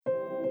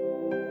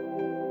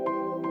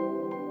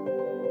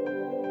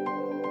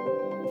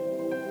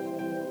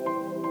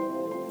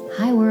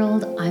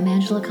I'm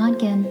Angela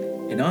Conkin.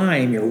 And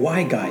I'm your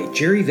why guy,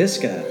 Jerry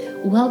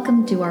Visca.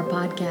 Welcome to our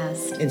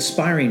podcast.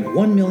 Inspiring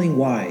 1 million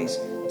whys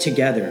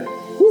together.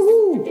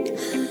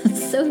 Woohoo!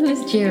 So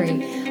who's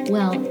Jerry?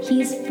 Well,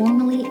 he's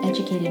formally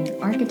educated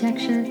in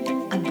architecture,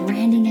 a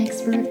branding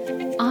expert,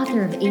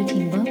 author of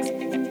 18 books,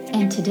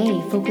 and today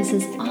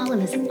focuses all of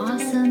his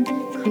awesome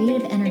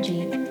creative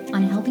energy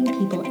on helping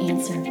people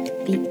answer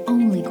the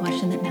only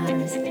question that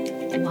matters.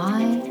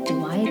 Why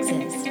do I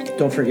exist?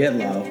 Don't forget,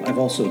 love, I've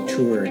also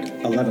toured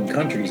 11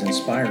 countries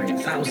inspiring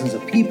thousands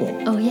of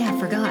people. Oh yeah,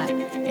 forgot.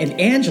 And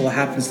Angela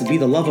happens to be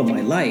the love of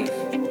my life.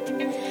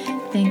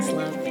 Thanks,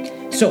 love.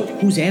 So,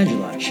 who's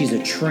Angela? She's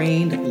a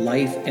trained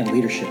life and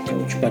leadership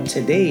coach, but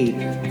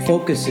today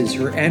focuses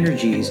her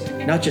energies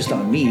not just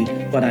on me,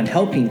 but on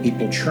helping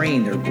people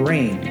train their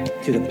brain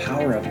through the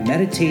power of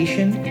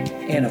meditation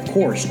and, of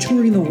course,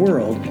 touring the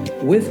world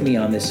with me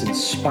on this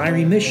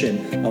inspiring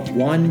mission of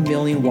 1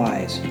 million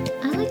whys.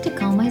 I like to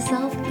call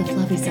myself the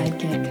fluffy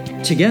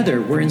sidekick.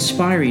 Together, we're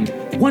inspiring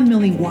 1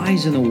 million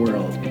whys in the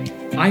world.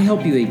 I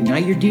help you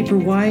ignite your deeper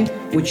why,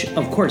 which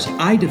of course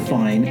I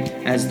define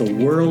as the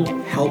world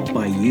helped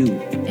by you.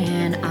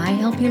 And I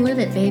help you live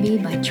it, baby,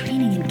 by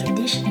training and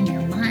conditioning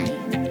your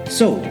mind.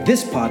 So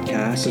this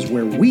podcast is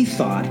where we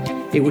thought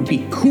it would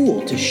be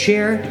cool to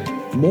share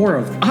more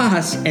of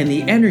us and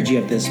the energy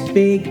of this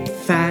big,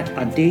 fat,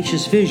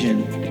 audacious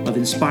vision of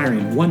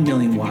inspiring 1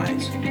 million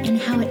whys. And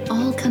how it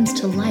all comes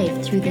to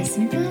life through this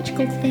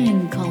magical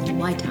thing called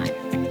Why Time.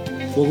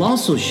 We'll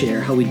also share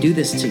how we do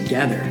this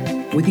together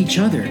with each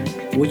other,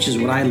 which is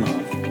what I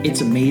love.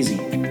 It's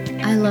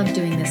amazing. I love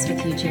doing this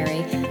with you,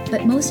 Jerry,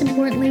 but most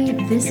importantly,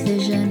 this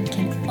vision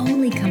can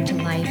only come to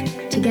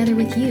life together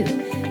with you,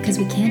 because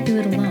we can't do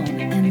it alone,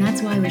 and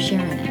that's why we're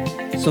sharing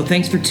it. So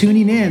thanks for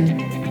tuning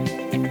in.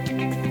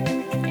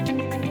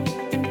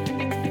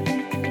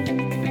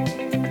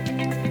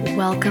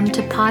 Welcome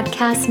to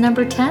podcast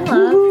number 10,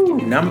 love. Woo,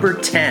 number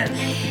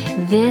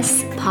 10.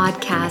 This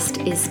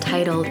podcast is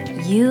titled,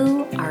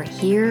 You Are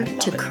Here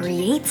to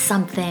Create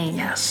Something.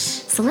 Yes.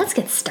 So let's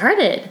get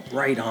started.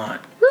 Right on.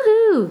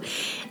 Woohoo!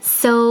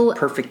 So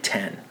Perfect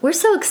 10. we're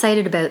so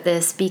excited about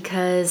this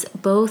because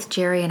both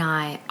Jerry and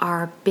I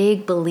are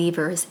big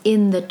believers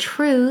in the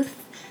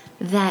truth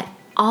that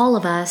all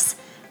of us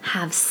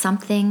have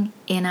something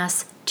in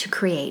us to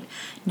create.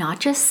 Not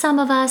just some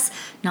of us,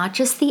 not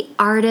just the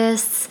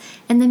artists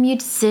and the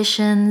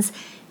musicians.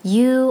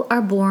 You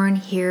are born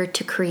here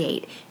to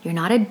create. You're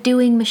not a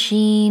doing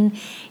machine.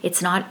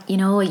 It's not,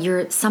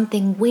 you're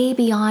something way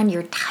beyond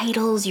your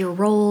titles, your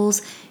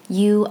roles.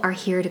 You are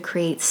here to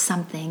create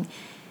something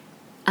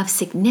of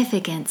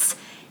significance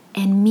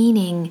and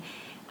meaning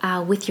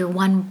with your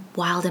one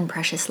wild and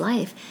precious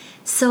life.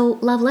 So,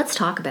 love, let's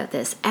talk about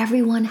this.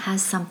 Everyone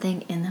has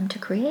something in them to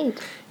create.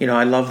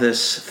 I love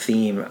this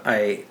theme.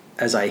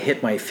 As I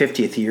hit my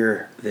 50th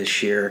year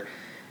this year,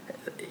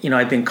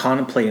 I've been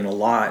contemplating a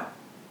lot,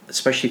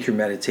 especially through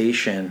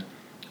meditation,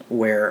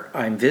 where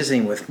I'm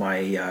visiting with my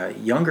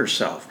younger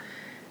self.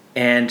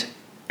 And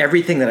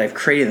everything that I've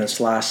created in this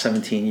last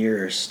 17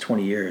 years,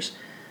 20 years,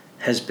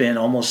 has been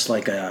almost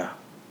like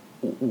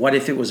what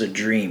if it was a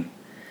dream?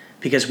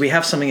 Because we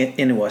have something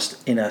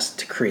in us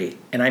to create.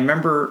 And I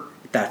remember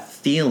that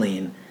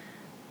feeling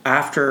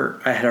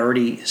after I had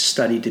already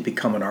studied to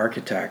become an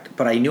architect,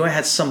 but I knew I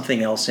had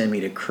something else in me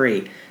to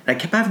create. And I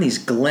kept having these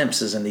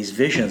glimpses and these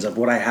visions of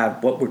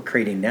what we're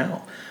creating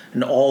now.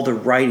 And all the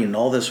writing,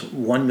 all this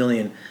 1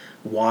 million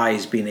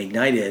whys being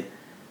ignited.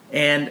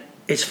 And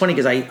it's funny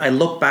because I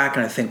look back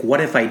and I think,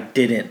 what if I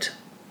didn't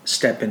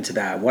step into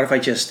that? What if I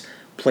just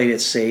played it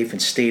safe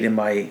and stayed in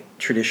my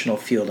traditional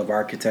field of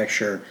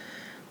architecture?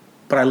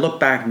 But I look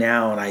back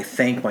now and I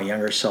thank my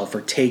younger self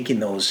for taking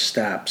those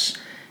steps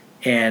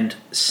and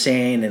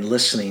saying and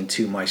listening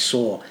to my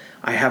soul.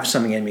 I have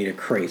something in me to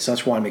create. So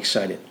that's why I'm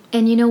excited.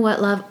 And you know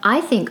what, love? I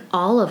think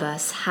all of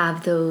us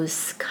have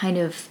those kind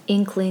of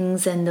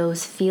inklings and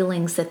those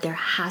feelings that there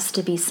has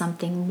to be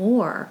something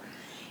more.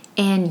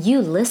 And you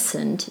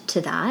listened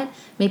to that.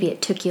 Maybe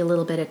it took you a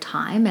little bit of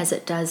time, as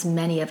it does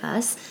many of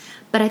us.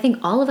 But I think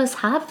all of us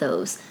have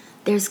those.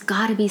 There's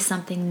got to be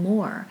something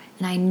more.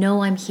 And I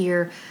know I'm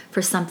here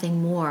for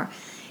something more.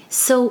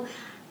 So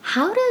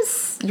how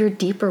does your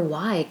deeper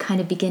why kind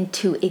of begin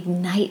to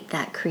ignite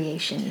that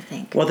creation, you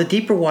think? Well, the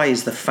deeper why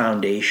is the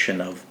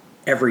foundation of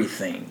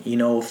everything. A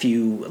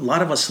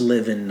lot of us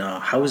live in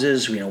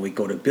houses. We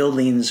go to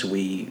buildings.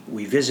 We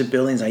visit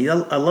buildings. I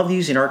love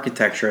using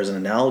architecture as an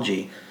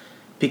analogy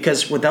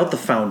because without the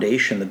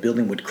foundation, the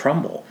building would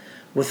crumble.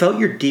 Without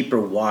your deeper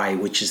why,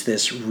 which is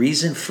this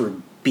reason for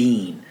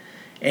being,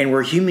 and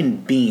we're human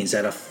beings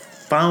at a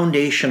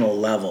foundational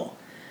level,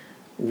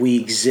 we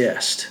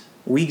exist.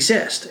 We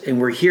exist, and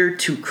we're here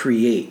to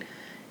create.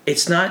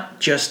 It's not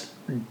just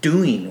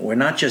doing. We're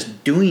not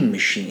just doing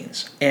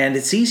machines. And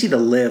it's easy to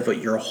live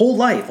your a whole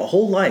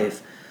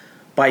life,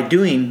 by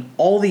doing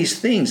all these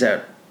things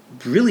that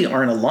really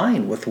aren't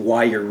aligned with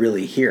why you're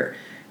really here.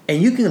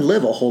 And you can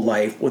live a whole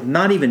life with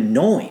not even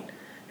knowing.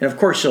 And of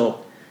course,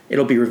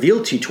 it'll be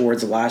revealed to you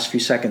towards the last few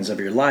seconds of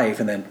your life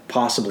and then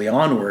possibly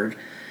onward.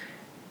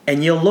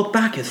 And you'll look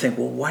back and think,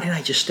 well, why didn't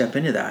I just step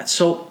into that?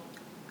 So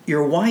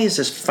your why is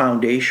this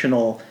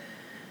foundational,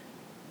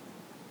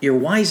 your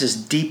why is this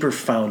deeper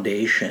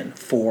foundation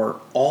for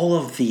all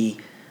of the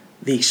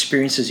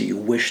experiences that you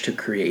wish to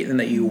create and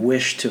that you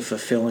wish to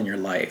fulfill in your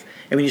life.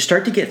 And when you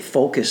start to get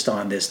focused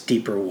on this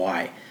deeper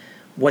why,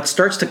 what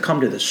starts to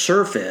come to the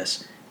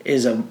surface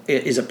is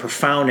a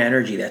profound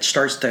energy that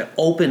starts to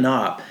open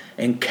up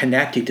and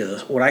connect you to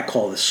what I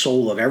call the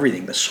soul of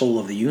everything, the soul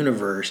of the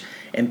universe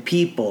and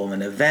people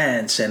and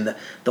events, and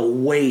the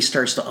way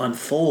starts to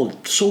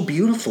unfold so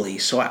beautifully.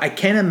 So I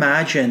can't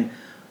imagine,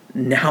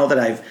 now that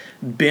I've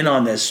been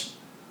on this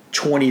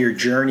 20-year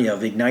journey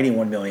of igniting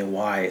 1 million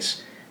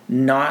whys,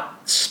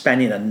 not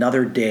spending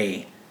another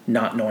day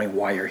not knowing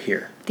why you're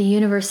here. The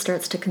universe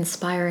starts to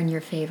conspire in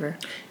your favor.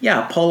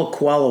 Yeah, Paulo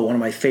Coelho, one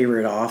of my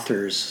favorite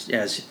authors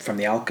from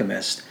The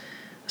Alchemist,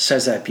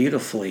 says that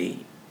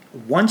beautifully.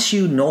 Once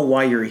you know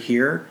why you're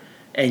here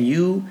and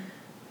you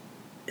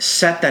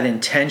set that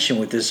intention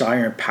with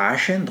desire and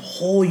passion, the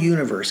whole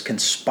universe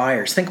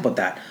conspires. Think about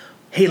that.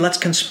 Hey, let's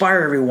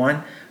conspire,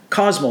 everyone.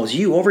 Cosmos,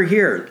 you over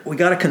here, we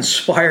got to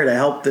conspire to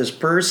help this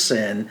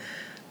person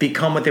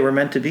become what they were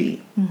meant to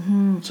be.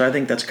 Mm-hmm. So I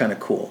think that's kind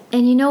of cool.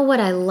 And you know what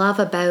I love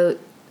about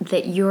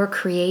that your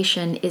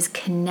creation is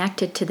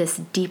connected to this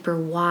deeper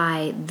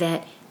why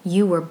that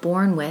you were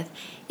born with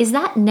is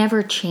that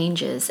never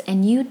changes.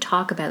 And you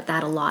talk about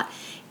that a lot.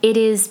 It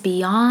is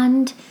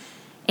beyond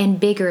and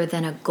bigger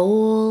than a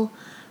goal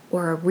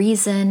or a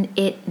reason.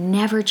 It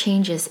never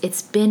changes.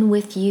 It's been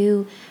with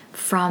you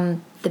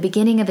from the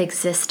beginning of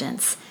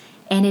existence.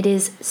 And it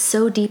is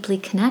so deeply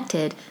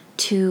connected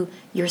to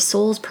your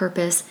soul's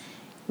purpose,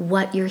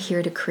 what you're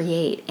here to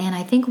create. And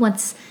I think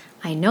once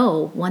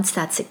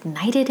that's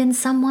ignited in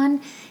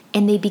someone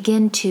and they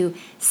begin to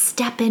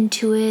step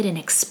into it and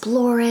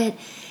explore it,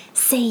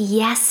 say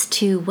yes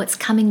to what's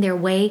coming their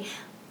way,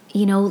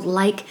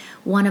 like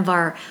one of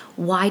our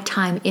Why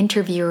Time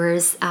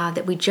interviewers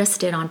that we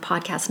just did on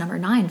podcast number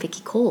 9,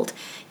 Vicki Colt.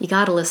 You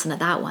got to listen to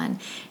that one.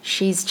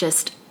 She's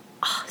just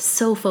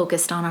so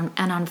focused on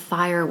and on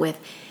fire with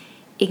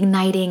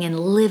igniting and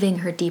living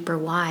her deeper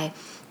why.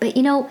 But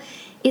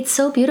it's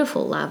so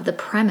beautiful, love, the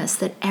premise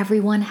that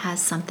everyone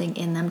has something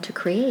in them to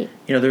create.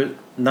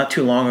 Not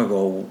too long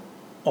ago,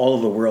 all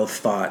of the world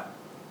thought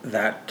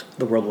that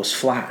the world was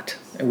flat.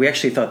 And we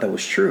actually thought that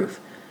was truth.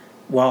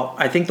 Well,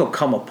 I think there'll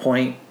come a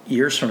point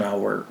years from now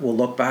where we'll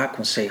look back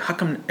and say, how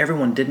come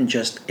everyone didn't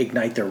just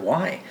ignite their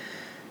why?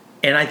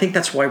 And I think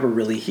that's why we're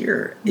really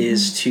here,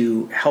 is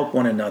to help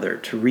one another,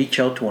 to reach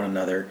out to one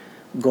another,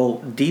 go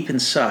deep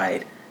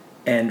inside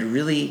and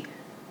really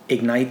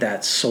ignite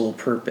that soul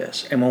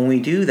purpose. And when we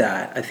do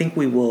that, I think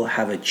we will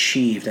have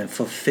achieved and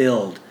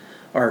fulfilled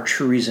our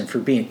true reason for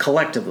being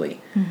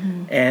collectively.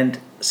 Mm-hmm. And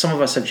some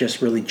of us have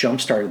just really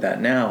jump-started that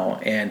now,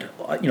 and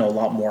a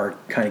lot more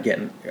kind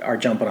of are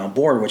jumping on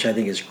board, which I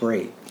think is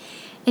great.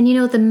 And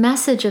the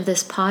message of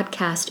this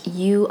podcast,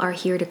 you are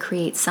here to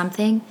create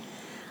something.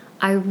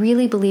 I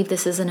really believe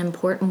this is an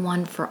important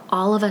one for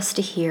all of us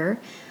to hear.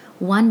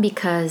 One,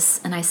 because,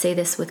 and I say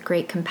this with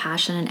great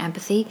compassion and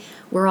empathy,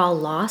 we're all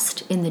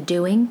lost in the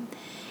doing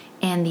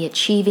and the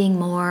achieving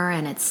more,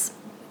 and it's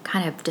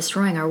kind of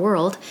destroying our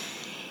world.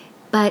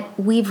 But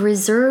we've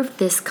reserved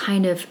this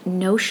kind of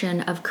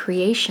notion of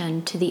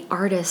creation to the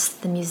artists,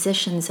 the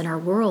musicians in our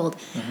world.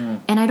 Mm-hmm.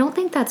 And I don't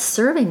think that's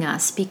serving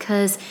us,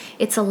 because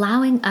it's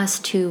allowing us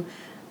to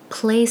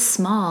play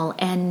small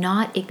and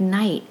not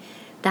ignite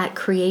that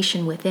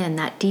creation within,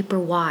 that deeper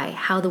why,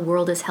 how the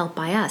world is helped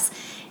by us.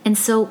 And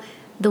so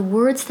the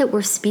words that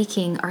we're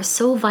speaking are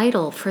so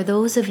vital for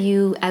those of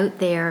you out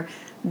there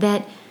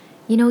that,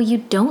 you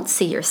don't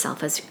see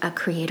yourself as a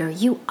creator.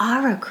 You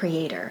are a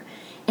creator.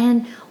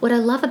 And what I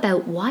love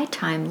about Why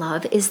Time,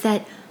 love, is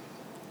that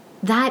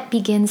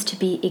begins to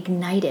be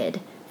ignited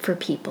for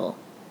people,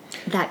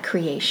 that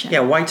creation.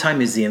 Yeah, Why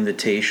Time is the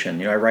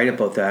invitation. I write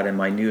about that in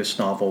my newest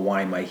novel,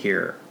 Why Am I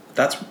Here?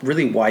 That's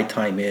really Why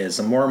Time is.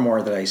 The more and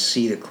more that I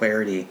see the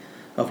clarity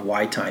of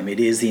Why Time, it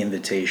is the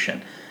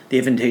invitation. The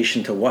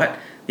invitation to what?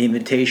 The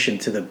invitation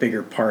to the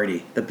bigger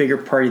party that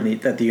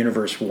the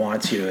universe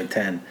wants you to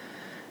attend.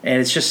 And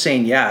it's just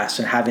saying yes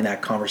and having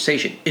that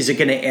conversation. Is it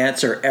going to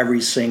answer every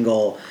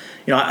single,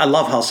 I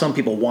love how some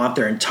people want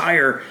their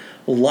entire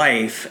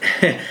life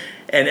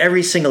and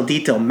every single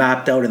detail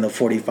mapped out in the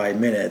 45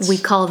 minutes. We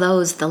call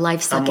those the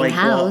life-sucking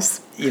house.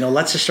 Well,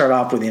 let's just start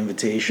off with the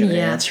invitation and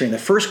answering the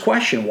first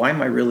question, why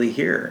am I really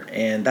here?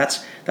 And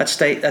that's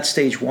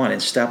stage one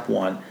and step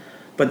one.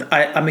 But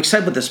I'm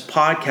excited with this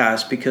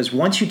podcast because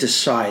once you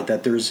decide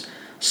that there's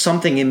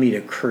something in me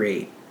to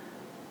create,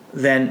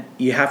 then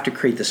you have to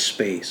create the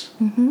space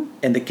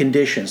and the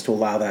conditions to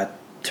allow that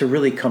to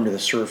really come to the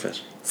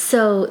surface.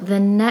 So the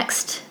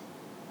next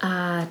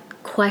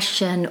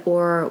question,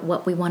 or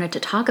what we wanted to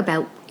talk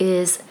about,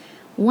 is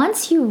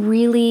once you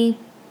really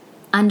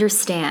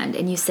understand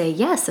and you say,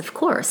 yes, of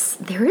course,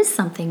 there is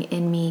something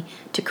in me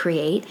to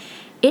create,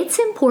 it's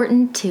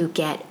important to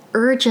get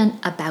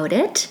urgent about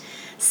it.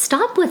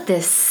 Stop with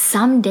this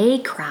someday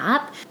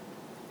crap.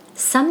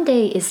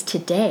 Someday is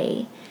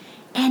today.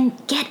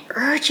 and get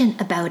urgent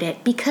about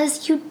it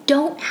because you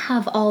don't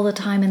have all the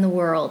time in the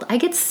world. I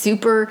get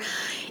super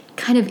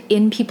kind of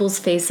in people's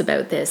face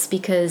about this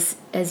because,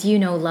 as you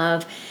know,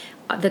 love,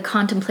 the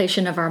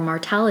contemplation of our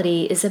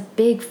mortality is a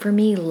big, for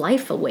me,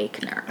 life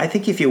awakener. I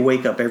think if you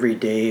wake up every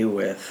day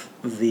with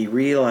the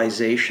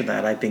realization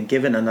that I've been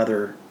given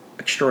another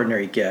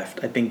extraordinary gift,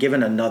 I've been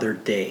given another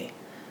day,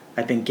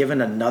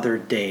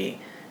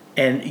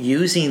 and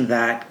using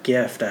that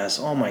gift as,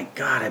 oh my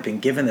God, I've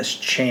been given this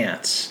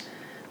chance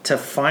to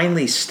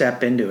finally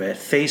step into it,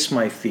 face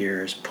my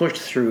fears, push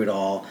through it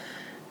all.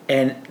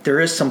 And there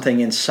is something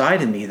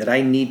inside of me that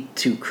I need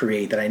to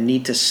create, that I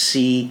need to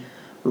see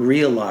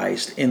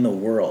realized in the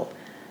world,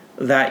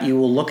 that you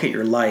will look at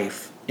your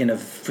life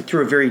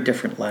through a very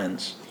different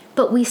lens.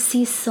 But we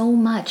see so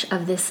much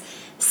of this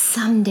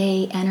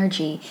someday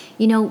energy.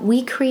 You know,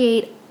 we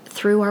create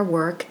through our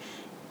work,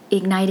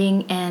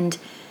 igniting and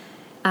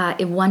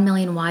in 1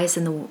 Million Whys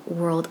in the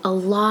world, a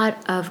lot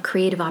of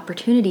creative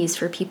opportunities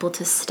for people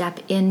to step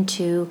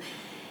into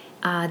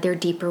their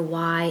deeper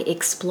why,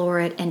 explore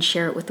it, and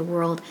share it with the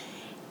world.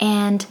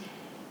 And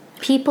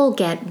people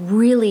get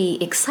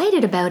really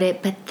excited about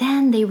it, but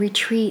then they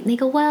retreat and they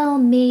go, well,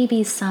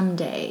 maybe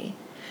someday.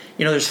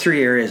 You know, there's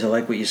 3 areas, I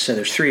like what you said,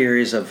 there's 3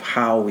 areas of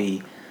how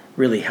we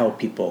really help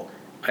people.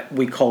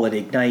 We call it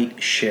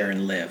ignite, share,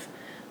 and live.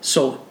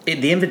 So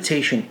the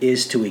invitation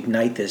is to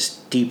ignite this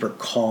deeper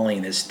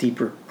calling, this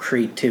deeper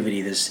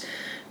creativity, this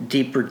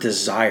deeper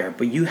desire.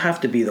 But you have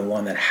to be the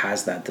one that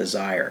has that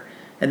desire.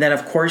 And then,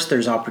 of course,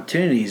 there's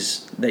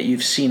opportunities that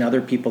you've seen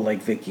other people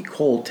like Vicky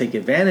Cole take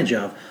advantage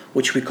of,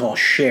 which we call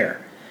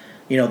share.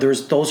 You know,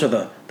 those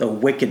are the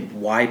wicked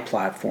why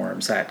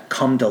platforms that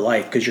come to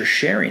life because you're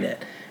sharing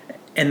it.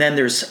 And then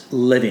there's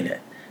living it.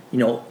 You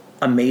know,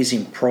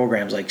 amazing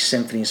programs like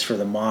Symphonies for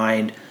the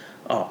Mind,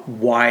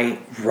 why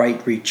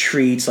write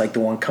retreats like the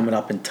one coming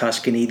up in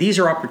Tuscany. These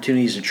are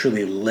opportunities to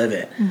truly live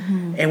it.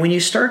 Mm-hmm. And when you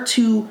start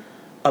to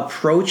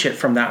approach it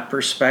from that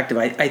perspective,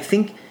 I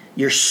think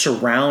you're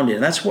surrounded,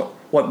 and that's what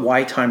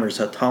why timers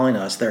are telling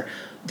us.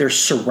 They're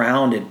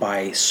surrounded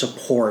by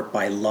support,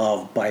 by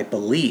love, by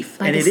belief,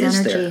 by and it is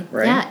energy. there,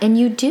 right? Yeah, and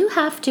you do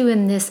have to,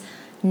 in this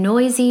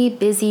noisy,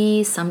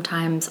 busy,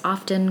 sometimes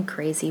often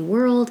crazy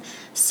world,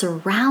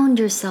 surround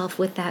yourself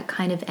with that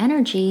kind of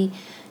energy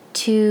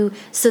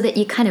so that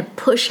you kind of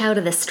push out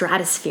of the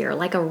stratosphere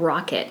like a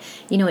rocket.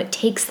 You know, it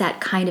takes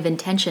that kind of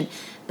intention.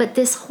 But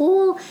this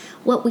whole,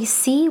 what we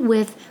see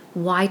with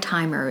why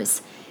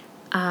timers,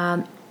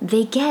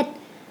 they get,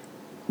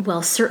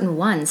 well, certain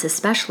ones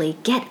especially,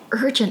 get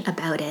urgent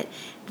about it.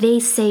 They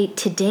say,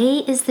 today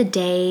is the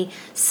day,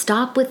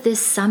 stop with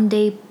this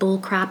someday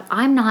bullcrap.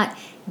 I'm not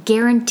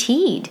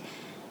guaranteed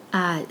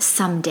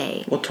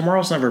someday. Well,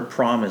 tomorrow's never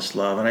promised,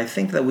 love. And I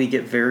think that we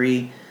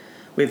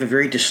have a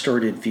very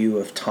distorted view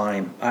of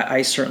time.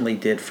 I certainly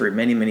did for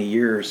many, many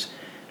years,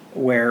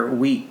 where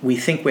we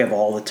think we have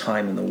all the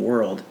time in the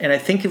world. And I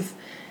think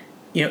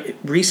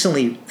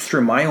recently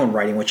through my own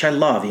writing, which I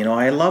love,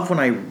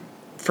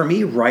 for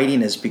me,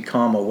 writing has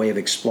become a way of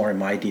exploring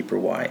my deeper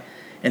why.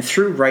 And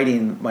through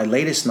writing my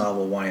latest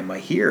novel, Why Am I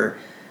Here?,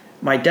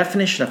 my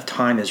definition of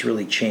time has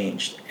really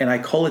changed. And I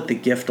call it the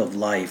gift of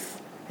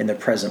life in the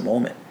present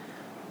moment.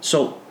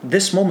 So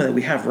this moment that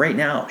we have right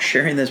now,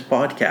 sharing this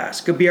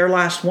podcast, could be our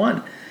last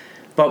one.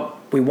 But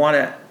we want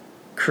to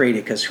create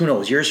it because who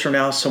knows, years from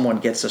now, someone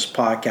gets this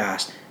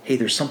podcast, hey,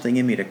 there's something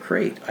in me to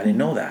create. I didn't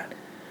know that.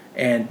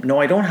 And no,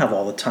 I don't have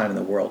all the time in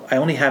the world. I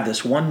only have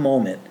this one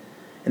moment.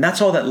 And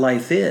that's all that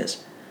life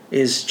is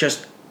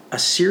just a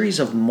series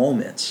of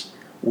moments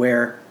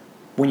where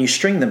when you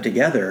string them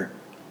together,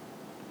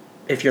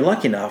 if you're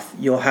lucky enough,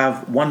 you'll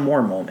have one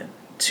more moment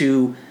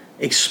to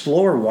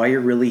explore why you're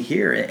really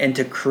here and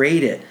to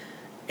create it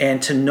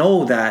and to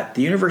know that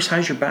the universe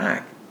has your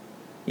back.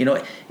 You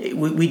know,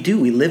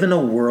 we live in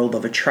a world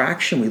of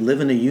attraction. We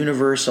live in a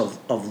universe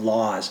of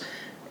laws,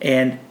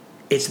 and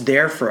it's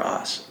there for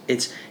us.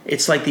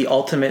 It's like the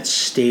ultimate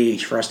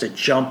stage for us to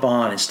jump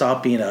on and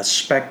stop being a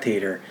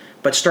spectator,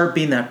 but start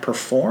being that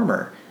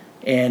performer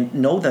and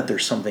know that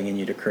there's something in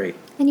you to create.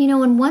 And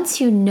and once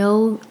you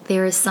know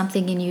there is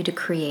something in you to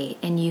create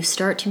and you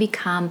start to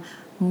become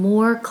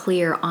more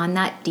clear on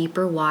that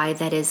deeper why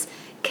that is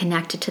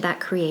connected to that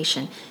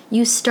creation,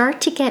 you start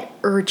to get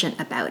urgent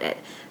about it.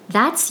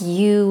 That's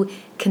you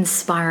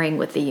conspiring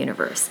with the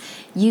universe.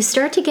 You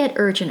start to get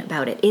urgent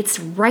about it. It's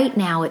right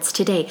now, it's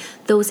today.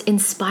 Those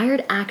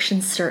inspired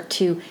actions start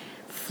to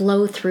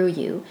flow through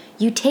you.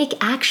 You take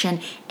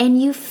action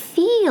and you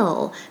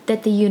feel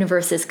that the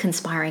universe is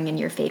conspiring in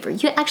your favor.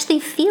 You actually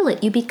feel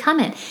it. You become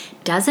it.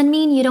 Doesn't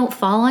mean you don't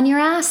fall on your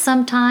ass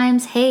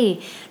sometimes.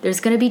 Hey, there's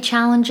going to be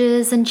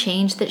challenges and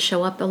change that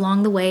show up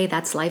along the way.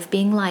 That's life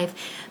being life.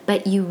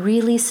 But you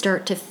really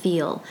start to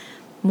feel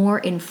more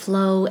in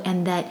flow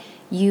and that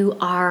you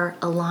are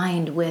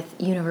aligned with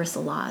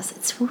universal laws.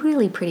 It's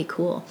really pretty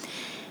cool.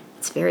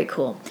 It's very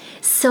cool.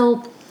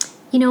 So,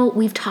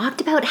 we've talked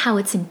about how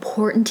it's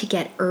important to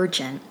get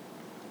urgent.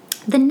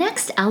 The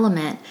next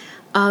element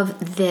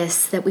of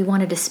this that we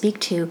wanted to speak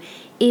to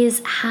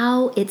is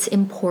how it's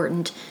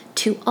important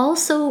to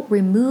also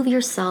remove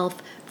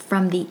yourself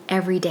from the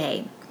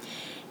everyday.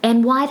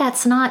 And why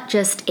that's not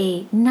just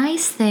a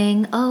nice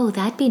thing, oh,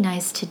 that'd be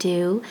nice to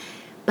do,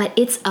 but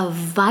it's a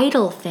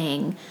vital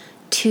thing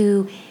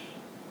to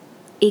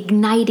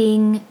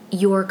igniting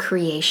your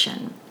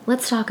creation.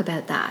 Let's talk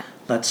about that.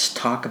 Let's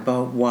talk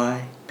about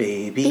why,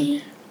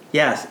 baby.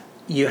 Yes,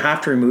 you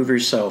have to remove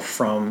yourself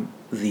from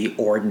the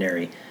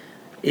ordinary.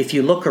 If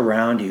you look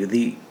around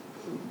you,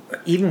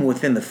 even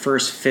within the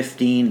first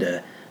 15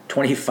 to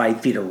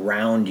 25 feet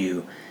around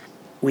you,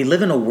 we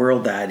live in a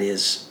world that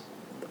is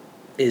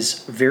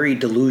very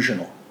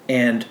delusional,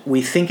 and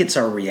we think it's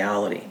our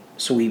reality.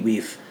 So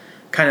we've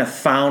kind of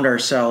found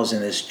ourselves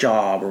in this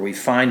job, or we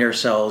find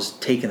ourselves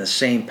taking the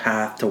same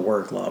path to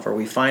work, love, or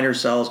we find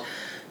ourselves,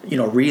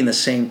 reading the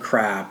same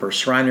crap or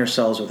surrounding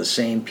ourselves with the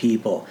same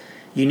people.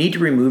 You need to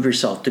remove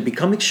yourself to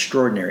become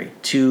extraordinary,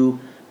 to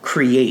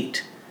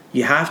create.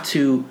 You have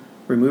to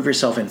remove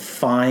yourself and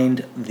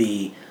find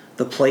the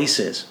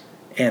places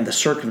and the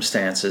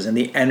circumstances and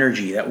the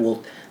energy that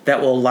will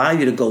allow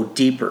you to go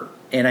deeper.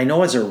 And I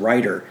know as a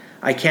writer,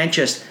 I can't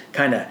just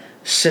kind of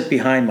sit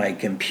behind my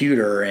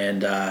computer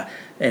and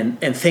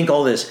think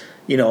all this,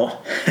 the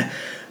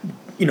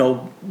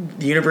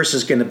universe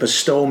is going to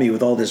bestow me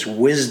with all this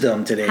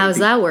wisdom today. How's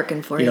that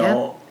working for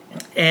you?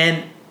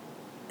 And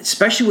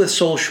especially with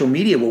social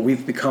media, where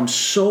we've become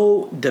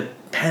so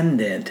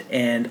dependent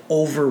and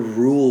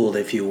overruled,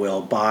 if you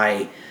will,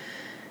 by,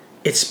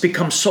 it's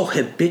become so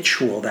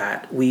habitual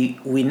that we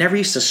never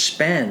used to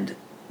spend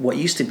what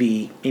used to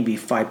be maybe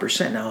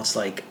 5%. Now it's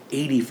like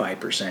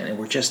 85%, and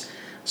we're just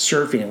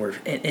surfing,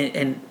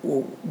 and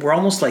we're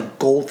almost like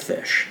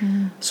goldfish.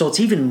 So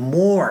it's even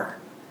more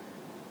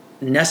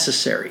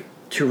necessary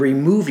to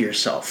remove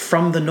yourself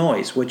from the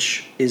noise,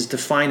 which is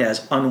defined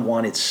as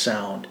unwanted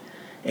sound,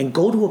 and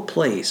go to a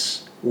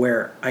place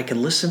where I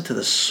can listen to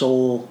the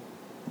soul,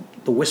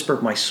 the whisper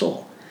of my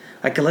soul.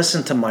 I can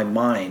listen to my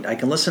mind. I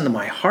can listen to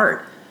my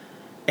heart,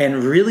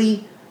 and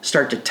really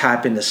start to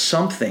tap into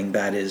something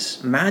that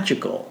is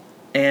magical.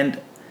 And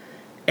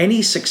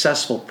any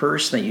successful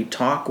person that you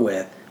talk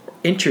with,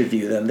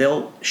 interview them,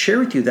 they'll share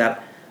with you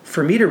that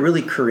for me to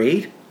really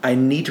create, I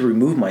need to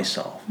remove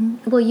myself.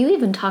 Well, you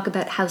even talk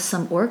about how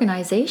some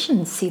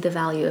organizations see the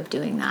value of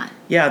doing that.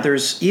 Yeah,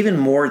 there's even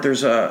more.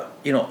 There's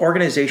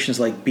organizations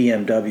like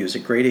BMW is a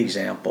great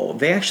example.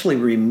 They actually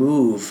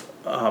remove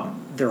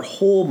their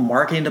whole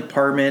marketing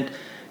department.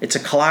 It's a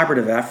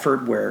collaborative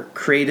effort where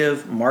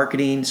creative,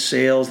 marketing,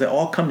 sales, they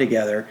all come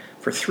together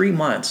for 3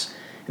 months.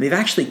 And they've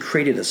actually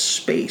created a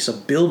space, a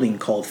building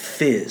called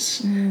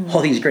Fizz.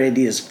 All these great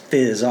ideas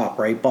fizz up,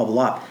 right? Bubble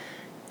up.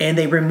 And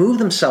they remove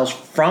themselves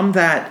from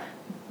that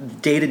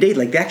day-to-day.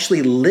 Like, they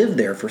actually live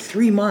there for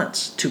 3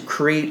 months to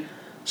create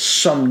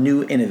some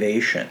new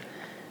innovation.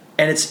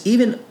 And it's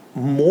even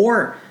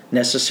more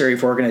necessary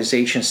for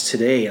organizations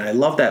today. And I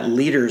love that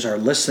leaders are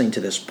listening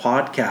to this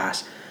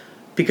podcast,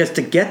 because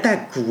to get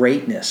that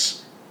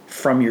greatness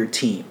from your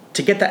team,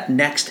 to get that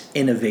next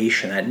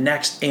innovation, that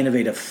next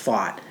innovative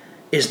thought,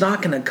 is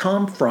not going to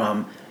come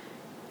from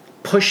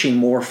pushing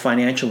more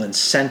financial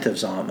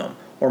incentives on them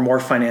or more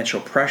financial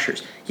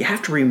pressures. You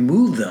have to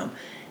remove them.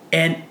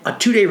 And a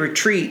 2-day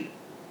retreat,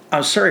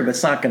 I'm sorry, but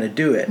it's not going to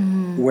do it,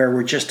 where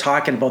we're just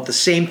talking about the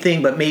same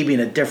thing, but maybe in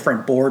a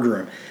different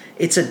boardroom.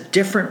 It's a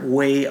different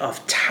way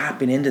of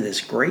tapping into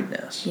this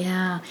greatness.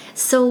 Yeah.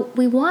 So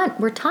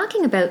we're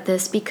talking about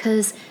this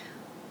because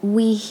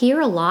we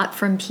hear a lot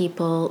from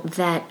people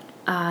that,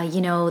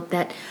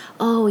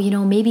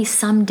 maybe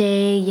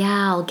someday,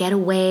 I'll get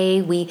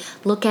away. We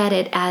look at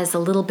it as a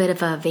little bit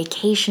of a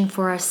vacation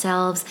for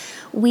ourselves.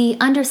 We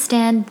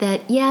understand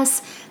that,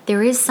 yes,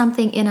 there is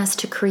something in us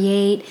to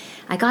create.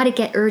 I got to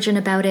get urgent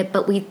about it,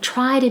 but we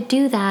try to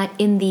do that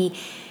in the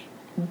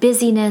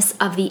busyness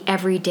of the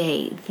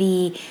everyday,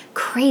 the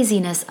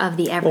craziness of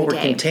the everyday. Well,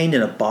 we're contained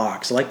in a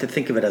box. I like to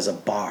think of it as a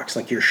box,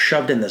 like you're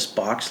shoved in this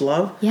box,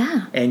 love.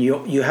 Yeah. And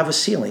you have a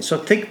ceiling. So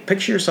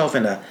picture yourself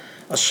in a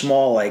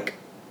small, like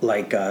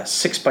a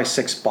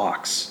 6x6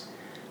 box.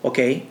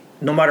 Okay?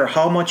 No matter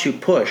how much you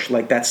push,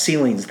 like, that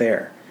ceiling's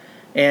there.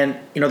 And,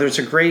 there's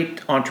a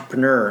great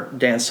entrepreneur,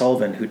 Dan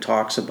Sullivan, who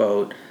talks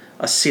about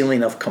a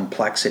ceiling of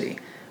complexity.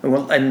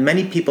 And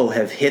many people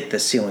have hit the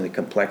ceiling of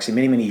complexity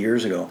many, many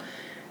years ago.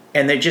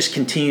 And they just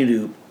continue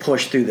to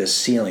push through this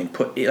ceiling,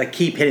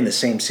 keep hitting the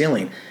same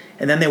ceiling.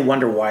 And then they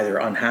wonder why they're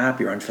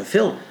unhappy or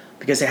unfulfilled,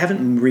 because they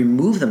haven't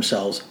removed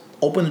themselves,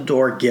 open the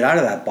door, get out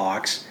of that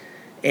box,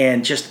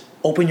 and just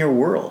open your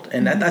world.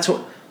 And that's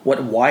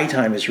what Why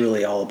Time is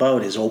really all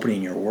about, is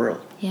opening your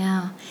world.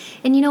 Yeah.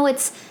 And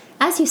it's,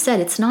 as you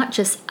said, it's not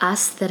just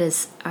us that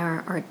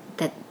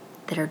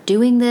are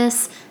doing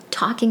this,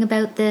 talking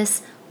about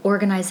this.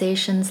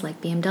 Organizations like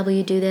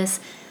BMW do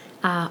this.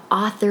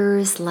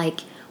 Authors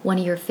like One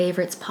of your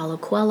favorites, Paulo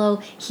Coelho,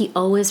 he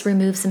always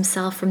removes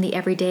himself from the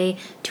everyday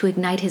to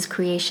ignite his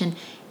creation.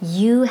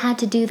 You had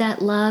to do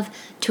that, love,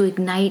 to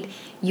ignite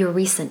your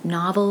recent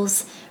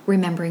novels,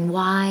 Remembering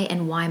Why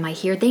and Why Am I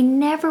Here. They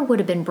never would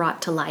have been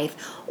brought to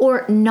life,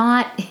 or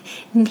not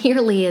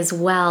nearly as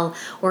well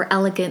or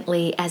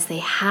elegantly as they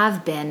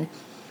have been.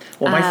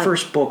 Well, my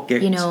first book,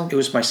 it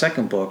was my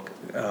second book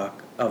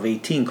of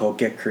 18 called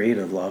Get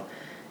Creative, Love.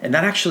 And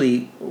that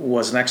actually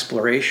was an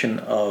exploration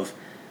of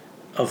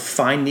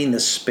finding the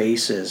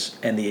spaces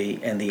and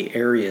the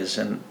areas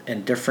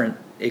and different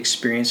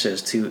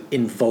experiences to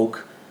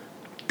invoke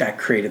that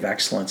creative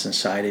excellence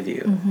inside of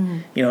you. Mm-hmm.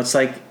 It's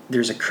like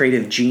there's a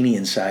creative genie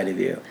inside of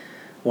you.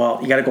 Well,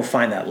 you got to go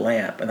find that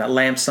lamp, and that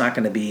lamp's not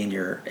going to be in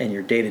your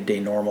day-to-day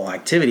normal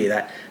activity.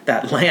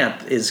 That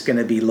lamp is going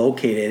to be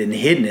located and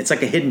hidden. It's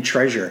like a hidden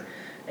treasure,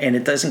 and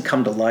it doesn't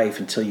come to life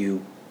until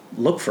you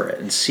look for it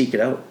and seek it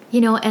out.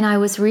 And I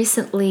was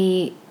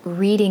recently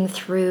reading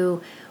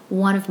through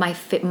one of my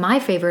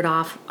favorite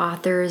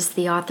authors,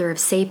 the author of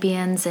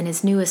 *Sapiens*, and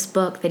his newest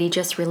book that he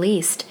just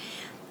released,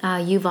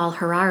 Yuval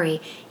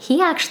Harari.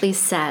 He actually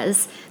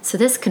says, so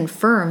this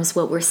confirms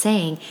what we're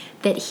saying,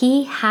 that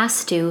he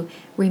has to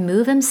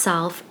remove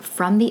himself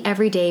from the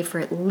everyday for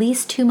at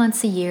least 2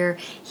 months a year.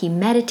 He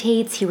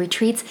meditates, he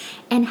retreats,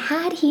 and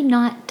had he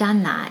not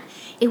done that,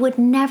 it would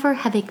never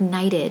have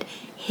ignited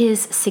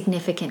his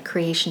significant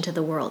creation to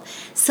the world.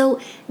 So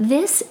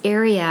this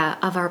area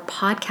of our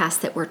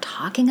podcast that we're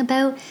talking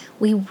about,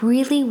 we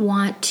really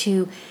want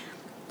to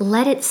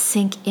let it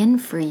sink in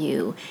for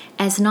you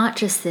as not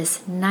just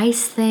this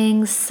nice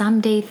thing,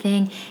 someday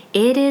thing.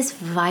 It is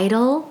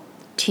vital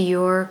to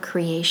your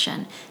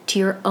creation, to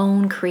your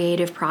own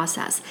creative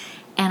process.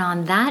 And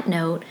on that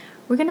note,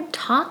 we're going to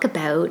talk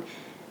about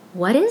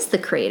what is the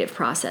creative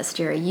process,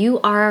 Jerry. You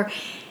are,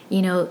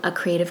 a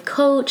creative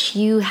coach.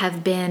 You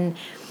have been,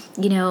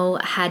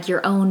 had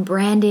your own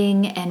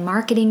branding and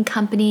marketing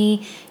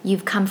company.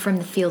 You've come from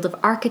the field of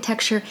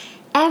architecture.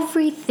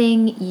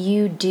 Everything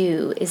you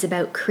do is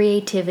about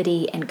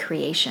creativity and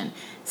creation.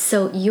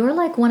 So you're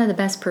like one of the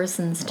best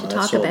persons to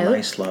talk about.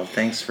 Nice, love.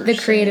 Thanks for the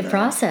creative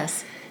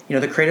process.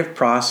 The creative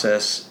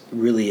process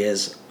really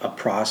is a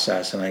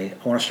process, and I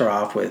want to start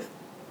off with,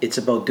 it's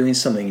about doing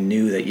something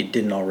new that you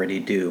didn't already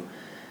do.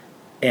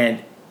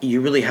 And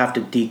you really have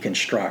to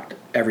deconstruct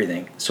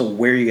everything. So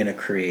where you're going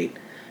to create,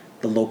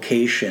 the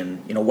location,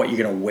 what you're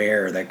going to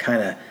wear, the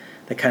kind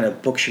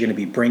of books you're going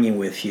to be bringing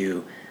with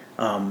you,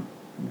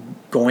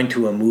 going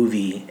to a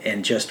movie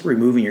and just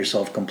removing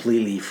yourself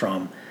completely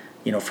from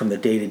the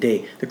day to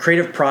day. The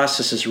creative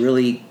process is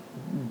really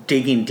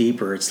digging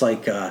deeper. It's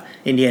like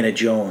Indiana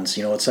Jones.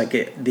 It's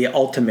like the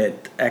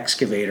ultimate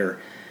excavator.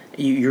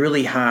 You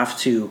really have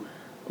to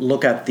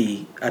look at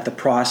the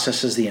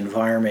processes, the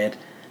environment,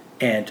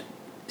 and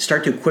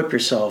start to equip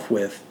yourself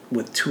with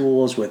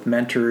tools, with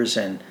mentors,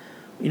 and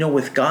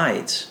with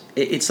guides.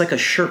 It's like a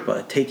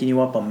Sherpa taking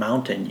you up a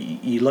mountain.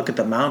 You look at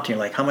the mountain, you're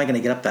like, how am I going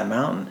to get up that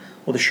mountain?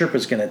 Well, the Sherpa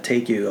is going to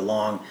take you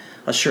along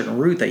a certain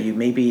route that you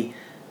maybe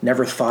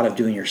never thought of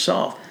doing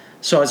yourself.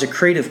 So as a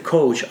creative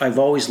coach, I've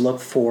always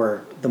looked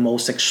for the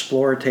most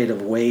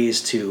explorative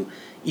ways to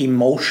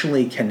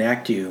emotionally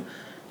connect you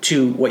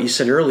to what you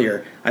said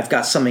earlier. I've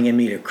got something in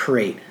me to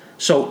create.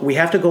 So we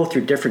have to go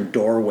through different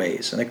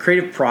doorways. And the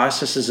creative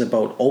process is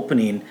about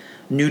opening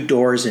new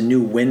doors and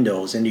new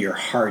windows into your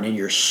heart and into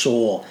your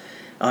soul.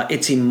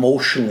 It's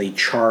emotionally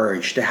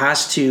charged. It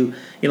has to,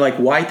 like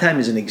Why Time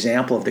is an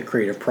example of the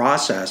creative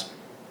process.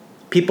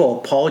 People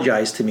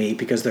apologize to me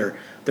because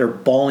they're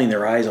bawling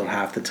their eyes out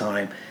half the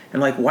time.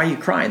 And like, why are you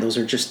crying? Those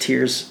are just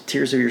tears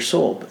of your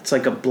soul. It's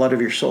like a blood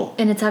of your soul.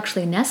 And it's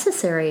actually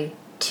necessary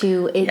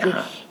to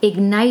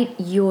ignite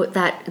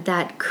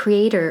that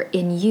creator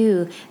in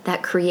you,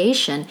 that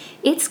creation.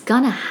 It's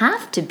gonna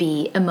have to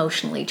be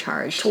emotionally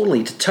charged.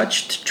 Totally, to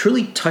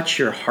truly touch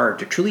your heart,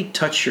 to truly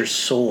touch your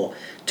soul,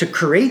 to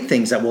create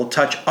things that will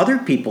touch other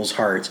people's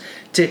hearts,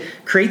 to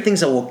create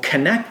things that will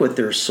connect with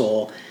their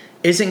soul,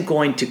 isn't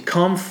going to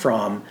come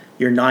from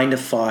your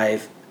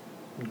 9-to-5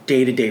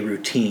 day-to-day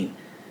routine.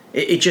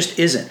 It just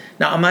isn't.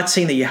 Now, I'm not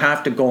saying that you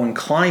have to go and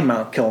climb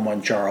Mount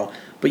Kilimanjaro,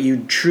 but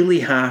you truly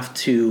have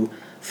to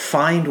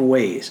find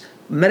ways.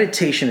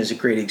 Meditation is a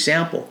great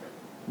example.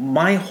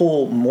 My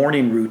whole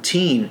morning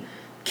routine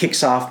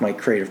kicks off my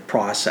creative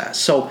process.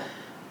 So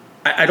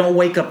I don't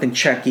wake up and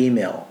check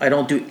email. I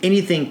don't do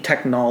anything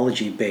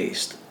technology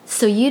based.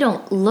 So you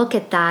don't look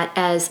at that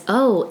as,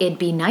 it'd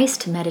be nice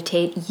to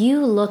meditate.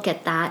 You look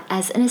at that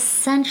as an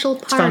essential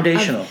part of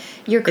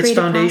your creative process. It's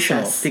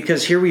foundational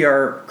because here we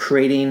are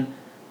creating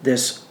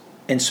this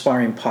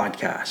inspiring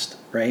podcast,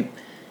 right?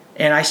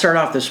 And I start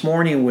off this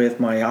morning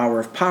with my hour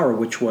of power,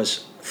 which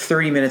was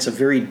 30 minutes of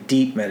very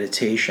deep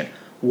meditation.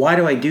 Why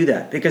do I do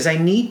that? Because I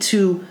need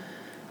to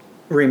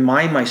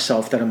remind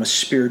myself that I'm a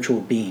spiritual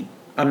being.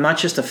 I'm not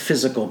just a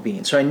physical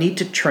being. So I need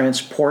to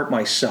transport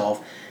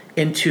myself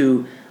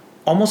into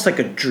almost like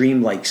a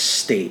dreamlike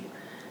state.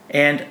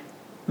 And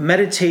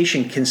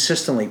meditation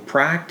consistently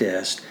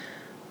practiced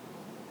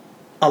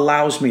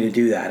allows me to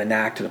do that and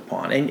act it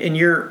upon. And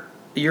you're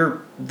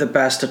you're the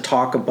best to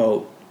talk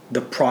about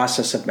the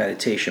process of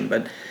meditation,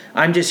 but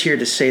I'm just here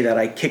to say that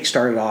I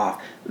kickstarted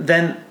off,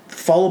 then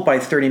followed by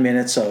 30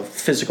 minutes of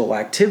physical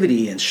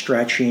activity and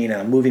stretching, and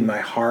I'm moving my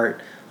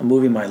heart, I'm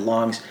moving my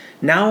lungs.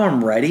 Now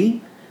I'm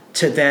ready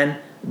to then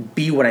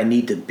be what I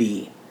need to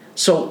be.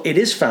 So it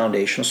is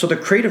foundational. So the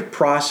creative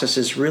process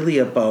is really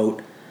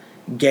about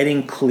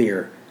getting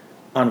clear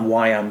on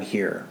why I'm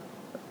here,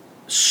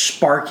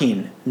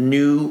 sparking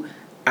new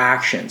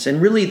actions.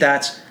 And really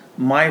that's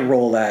my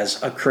role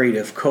as a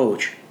creative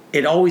coach.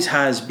 It always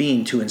has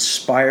been to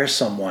inspire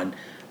someone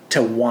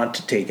to want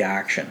to take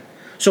action.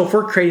 So if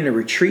we're creating a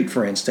retreat,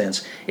 for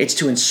instance, it's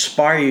to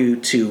inspire you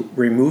to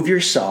remove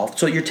yourself.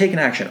 So you're taking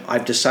action.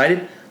 I've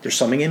decided there's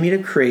something in me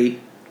to create.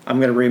 I'm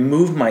going to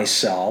remove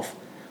myself,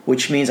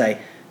 which means I'm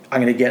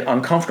going to get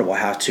uncomfortable. I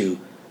have to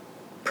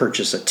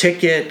purchase a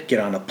ticket, get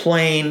on a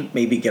plane,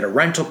 maybe get a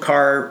rental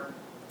car,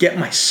 get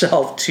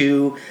myself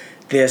to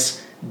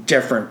this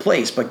different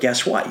place. But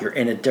guess what? You're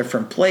in a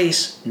different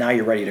place. Now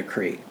you're ready to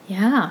create.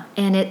 Yeah.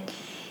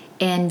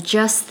 And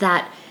just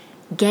that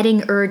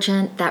getting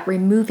urgent, that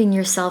removing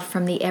yourself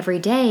from the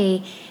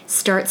everyday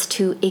starts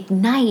to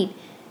ignite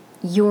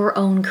your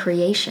own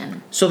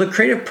creation. So the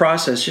creative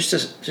process, just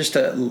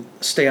to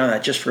stay on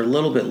that just for a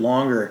little bit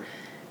longer,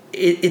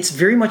 it's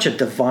very much a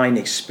divine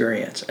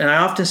experience. And I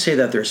often say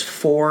that there's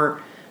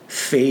 4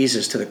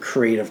 phases to the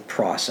creative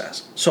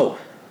process. So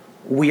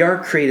we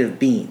are creative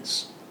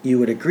beings. You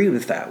would agree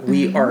with that.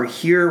 We are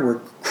here, we're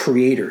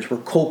creators, we're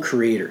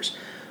co-creators.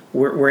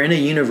 We're in a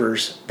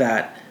universe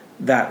that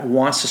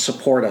wants to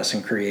support us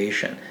in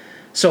creation.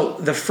 So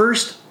the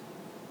first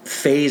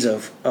phase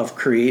of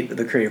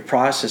the creative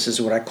process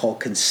is what I call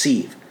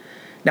conceive.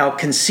 Now,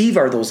 conceive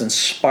are those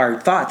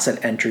inspired thoughts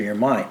that enter your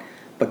mind.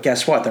 But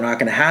guess what? They're not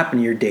going to happen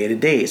in your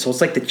day-to-day. So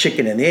it's like the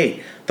chicken and the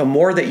egg. The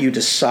more that you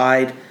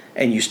decide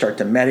and you start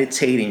to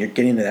meditate and you're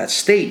getting into that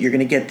state, you're going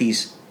to get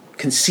these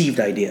conceived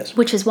ideas.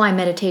 Which is why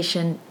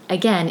meditation,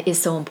 again, is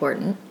so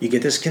important. You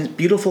get this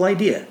beautiful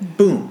idea.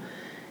 Boom.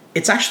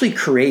 It's actually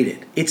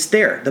created. It's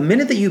there. The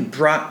minute that you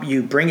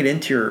bring it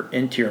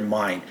into your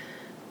mind,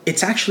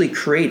 it's actually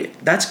created.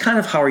 That's kind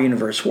of how our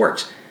universe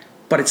works.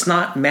 But it's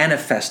not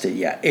manifested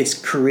yet. It's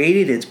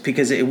created. It's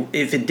because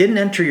if it didn't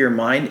enter your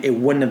mind, it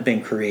wouldn't have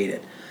been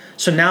created.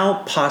 So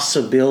now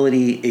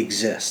possibility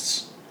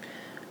exists.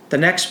 The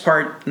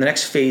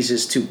next phase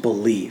is to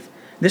believe.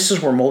 This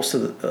is where most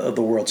of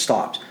the world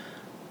stops.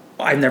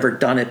 I've never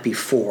done it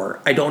before.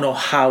 I don't know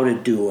how to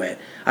do it.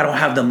 I don't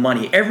have the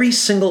money. Every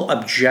single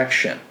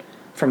objection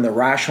from the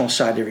rational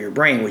side of your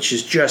brain, which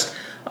is just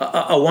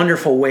a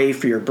wonderful way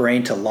for your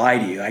brain to lie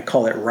to you. I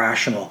call it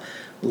rational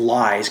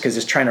lies because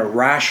it's trying to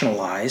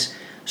rationalize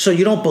so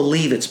you don't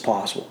believe it's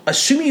possible.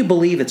 Assuming you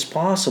believe it's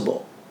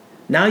possible,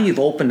 now you've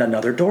opened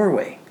another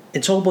doorway.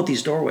 It's all about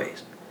these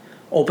doorways.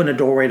 Open a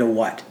doorway to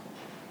what?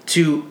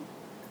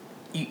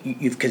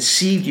 You've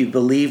conceived, you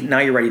believe, now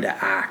you're ready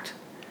to act.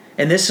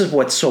 And this is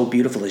what's so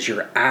beautiful is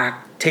you're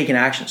taking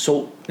action.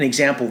 So an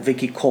example,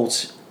 Vicky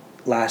Colt's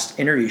last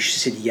interview, she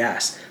said,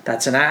 yes,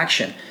 that's an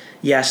action.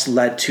 Yes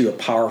led to a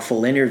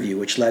powerful interview,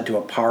 which led to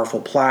a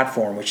powerful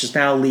platform, which is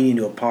now leading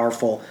to a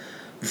powerful,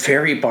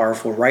 very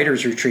powerful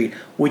writer's retreat,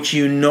 which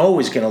you know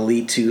is going to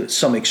lead to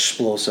some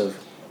explosive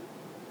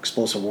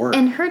work.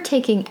 And her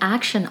taking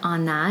action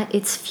on that,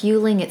 it's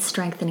fueling, it's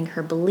strengthening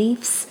her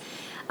beliefs.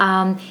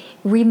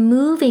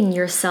 Removing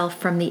yourself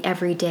from the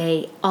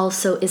everyday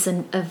also is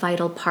a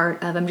vital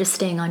part of, I'm just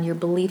staying on your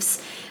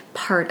beliefs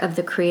part of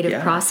the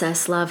creative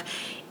process, love.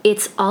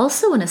 It's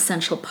also an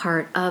essential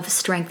part of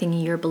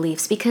strengthening your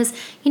beliefs because,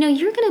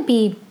 you're going to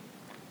be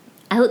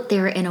out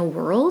there in a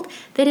world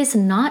that is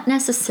not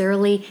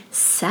necessarily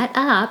set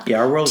up.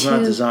 Yeah, our world's not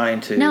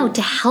designed to... No,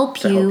 to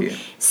help you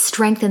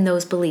strengthen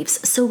those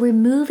beliefs. So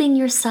removing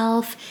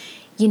yourself,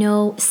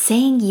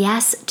 saying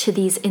yes to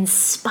these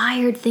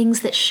inspired things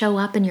that show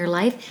up in your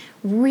life,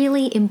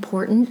 really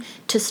important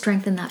to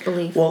strengthen that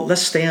belief. Well,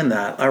 let's stay on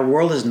that. Our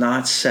world is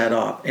not set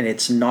up and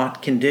it's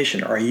not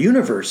conditioned. Our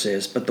universe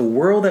is, but the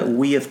world that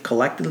we have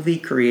collectively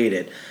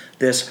created,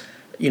 this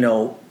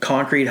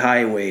concrete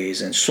highways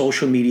and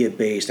social media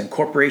based and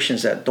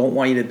corporations that don't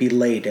want you to be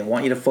late and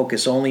want you to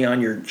focus only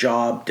on your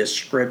job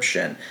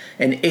description,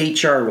 and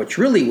HR, which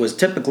really was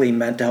typically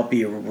meant to help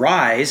you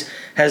rise,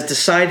 has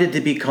decided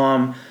to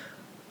become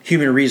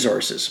human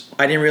resources.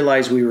 I didn't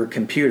realize we were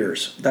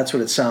computers. That's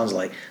what it sounds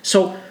like.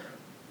 So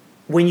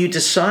when you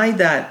decide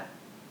that,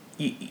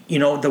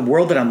 the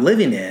world that I'm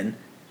living in,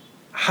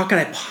 how can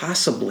I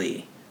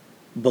possibly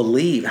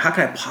believe? How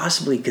can I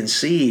possibly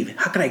conceive?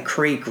 How can I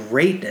create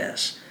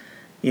greatness?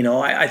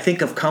 I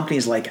think of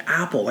companies like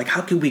Apple. Like,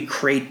 how can we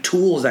create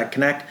tools that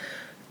connect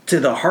to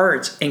the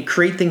hearts and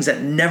create things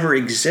that never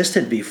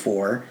existed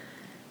before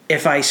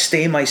if I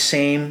stay in my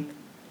same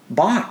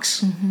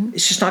box?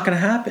 It's just not going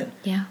to happen.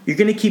 Yeah. You're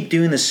going to keep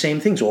doing the same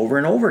things over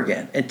and over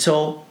again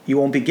until you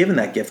won't be given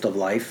that gift of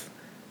life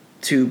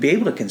to be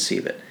able to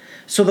conceive it.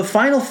 So the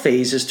final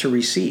phase is to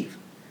receive.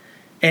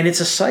 And it's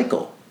a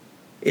cycle.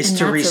 It's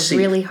to receive. That's a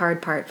really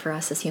hard part for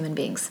us as human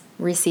beings,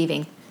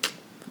 receiving.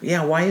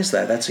 Yeah, why is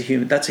that? That's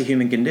a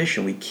human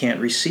condition. We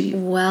can't receive.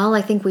 Well,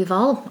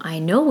 I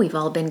know we've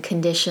all been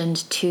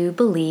conditioned to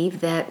believe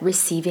that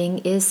receiving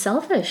is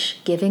selfish.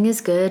 Giving is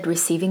good,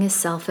 receiving is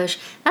selfish.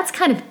 That's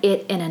kind of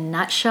it in a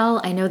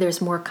nutshell. I know there's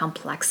more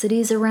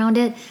complexities around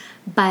it,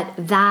 but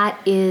that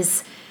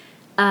is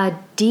a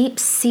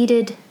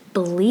deep-seated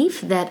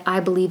belief that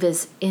I believe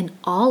is in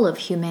all of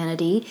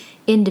humanity,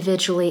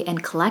 individually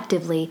and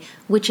collectively,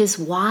 which is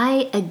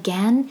why,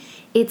 again,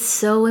 it's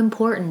so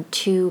important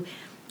to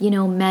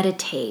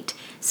meditate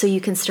so you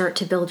can start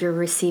to build your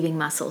receiving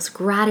muscles.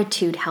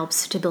 Gratitude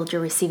helps to build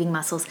your receiving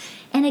muscles.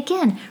 And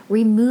again,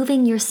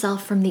 removing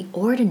yourself from the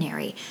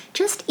ordinary,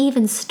 just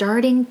even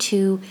starting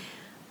to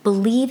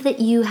believe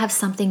that you have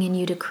something in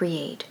you to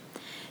create,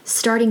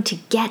 starting to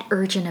get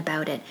urgent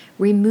about it,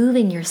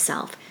 removing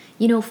yourself,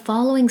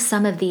 following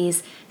some of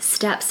these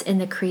steps in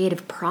the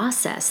creative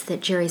process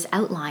that Jerry's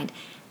outlined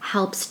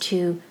helps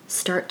to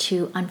start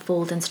to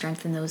unfold and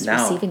strengthen those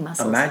receiving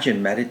muscles.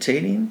 Imagine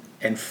meditating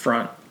in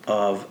front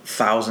of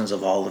thousands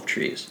of olive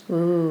trees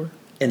in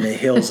the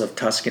hills of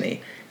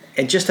Tuscany.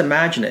 And just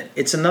imagine it.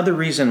 It's another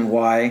reason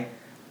why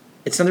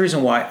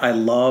I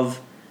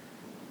love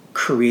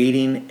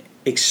creating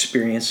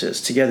experiences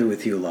together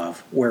with you,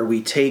 love, where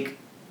we take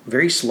a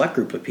very select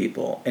group of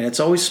people, and it's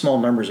always small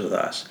numbers with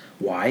us.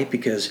 Why?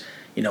 Because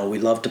we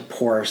love to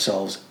pour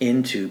ourselves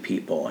into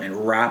people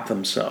and wrap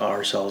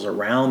ourselves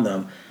around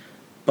them.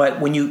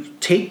 But when you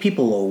take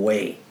people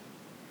away,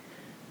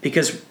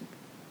 because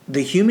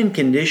the human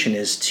condition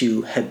is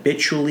to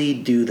habitually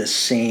do the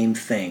same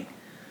thing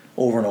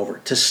over and over,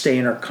 to stay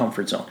in our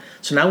comfort zone.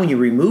 So now when you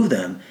remove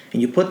them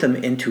and you put them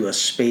into a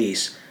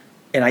space,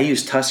 and I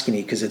use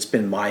Tuscany because it's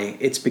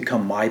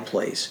become my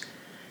place,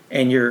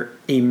 and you're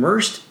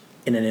immersed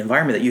in an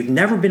environment that you've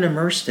never been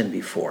immersed in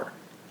before,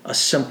 a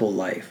simple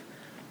life.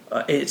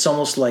 It's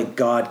almost like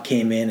God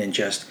came in and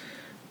just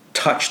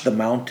touched the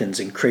mountains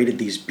and created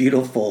these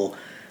beautiful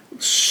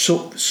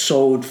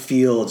sowed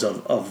fields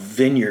of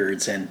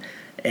vineyards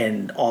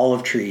and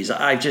olive trees.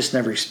 I've just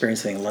never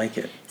experienced anything like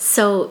it.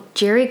 So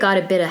Jerry got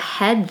a bit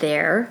ahead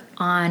there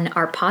on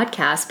our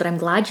podcast, but I'm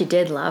glad you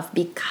did, love,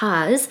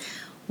 because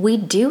we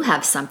do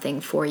have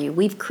something for you.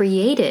 We've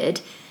created,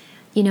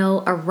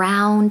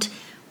 around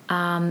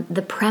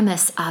the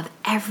premise of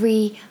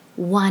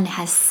everyone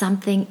has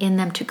something in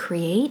them to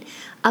create,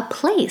 a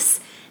place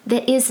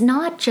that is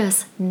not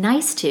just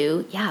nice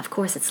to, yeah, of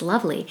course it's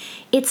lovely,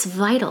 it's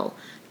vital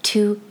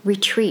to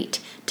retreat,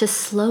 to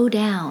slow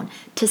down,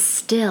 to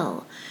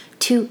still,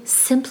 to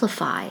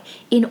simplify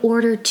in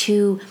order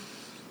to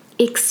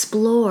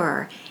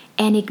explore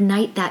and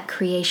ignite that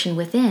creation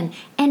within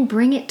and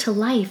bring it to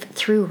life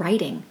through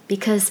writing,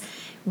 because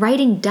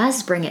writing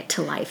does bring it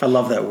to life. I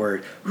love that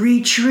word,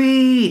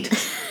 retreat.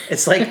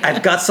 It's like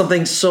I've got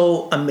something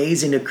so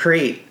amazing to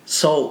create.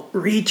 So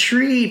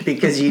retreat,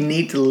 because you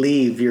need to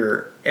leave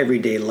your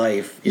everyday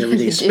life, your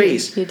everyday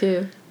space. You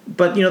do.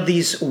 But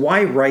these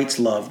why writes,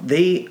 love,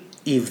 they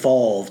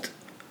evolved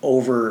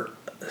over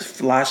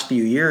the last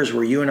few years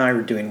where you and I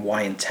were doing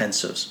why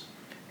intensives.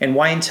 And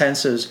why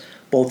intensives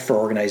both for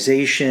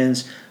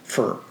organizations,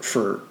 for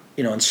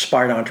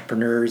inspired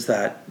entrepreneurs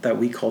that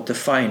we call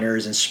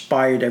definers,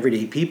 inspired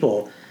everyday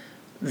people.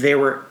 They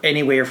were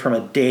anywhere from a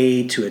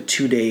day to a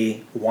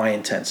 2-day why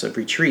intensive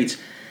retreats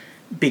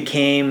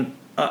became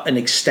an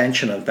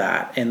extension of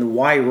that. And the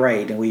why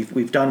write, and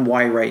we've done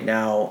why write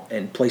now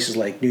in places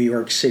like New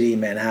York City,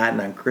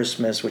 Manhattan on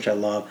Christmas, which I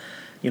love,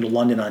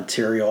 London,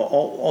 Ontario,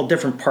 all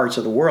different parts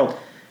of the world.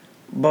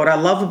 But what I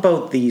love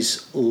about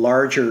these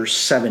larger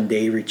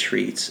 7-day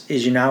retreats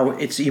is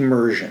it's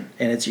immersion,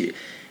 and it's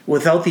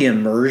without the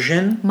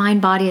immersion,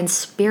 mind, body, and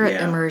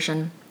spirit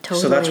immersion.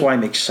 Totally. So that's why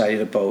I'm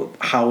excited about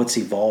how it's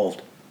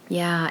evolved.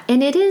 Yeah,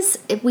 and it is.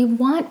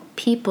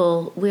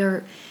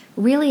 We're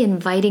really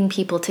inviting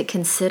people to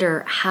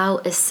consider how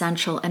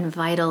essential and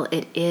vital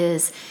it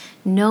is.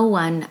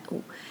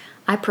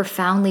 I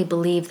profoundly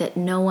believe that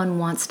no one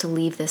wants to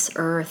leave this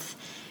earth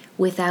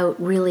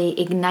without really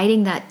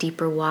igniting that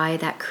deeper why,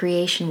 that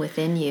creation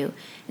within you.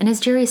 And as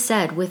Jerry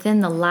said,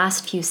 within the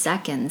last few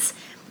seconds,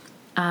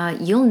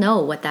 you'll know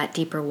what that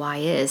deeper why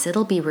is.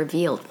 It'll be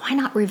revealed. Why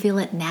not reveal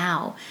it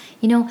now?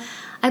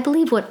 I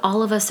believe what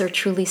all of us are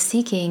truly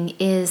seeking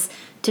is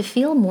to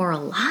feel more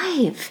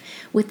alive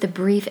with the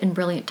brief and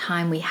brilliant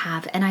time we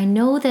have. And I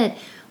know that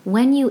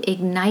when you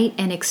ignite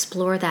and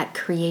explore that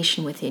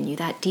creation within you,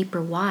 that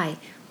deeper why,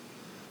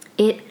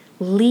 it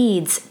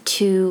leads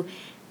to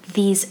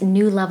these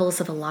new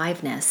levels of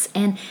aliveness.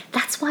 And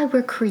that's why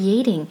we're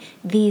creating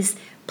these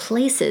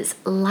places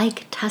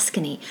like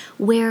Tuscany,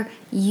 where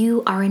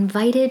you are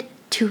invited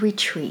to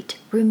retreat,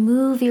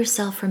 remove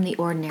yourself from the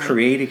ordinary.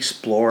 Create,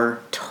 explore.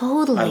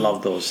 Totally. I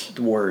love those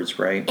words,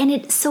 right? And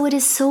it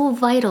is so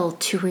vital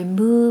to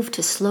remove,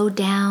 to slow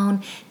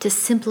down, to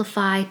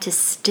simplify, to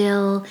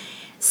still,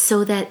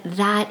 so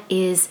that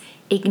is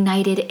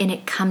ignited and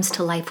it comes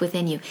to life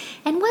within you.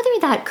 And whether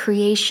that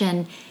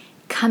creation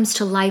comes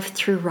to life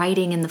through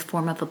writing in the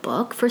form of a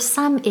book, for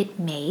some it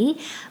may,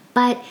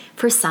 But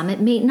for some,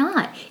 it may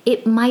not.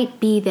 It might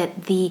be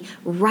that the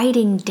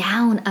writing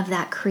down of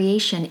that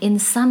creation in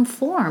some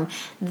form,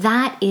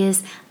 that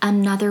is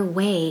another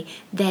way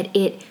that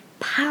it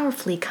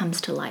powerfully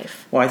comes to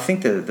life. Well, I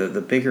think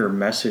the bigger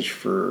message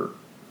for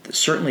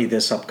certainly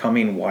this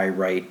upcoming Why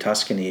Write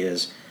Tuscany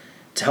is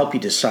to help you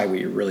decide what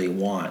you really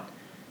want.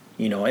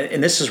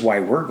 And this is why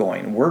we're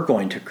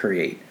going to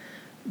create,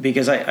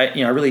 because I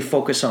really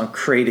focus on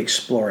create,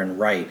 explore, and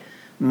write.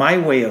 My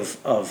way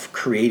of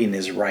creating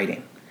is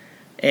writing.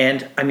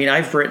 And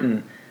I've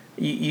written,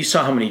 you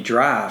saw how many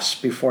drafts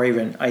before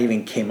I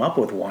even came up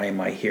with Why Am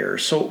I Here?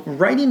 So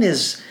writing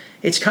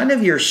it's kind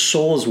of your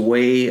soul's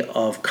way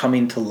of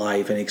coming to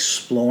life and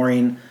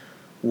exploring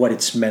what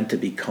it's meant to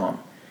become.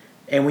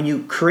 And when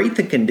you create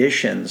the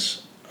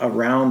conditions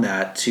around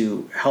that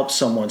to help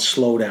someone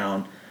slow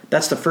down,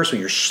 that's the first one,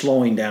 you're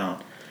slowing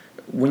down.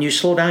 When you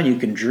slow down, you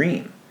can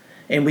dream.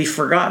 And we've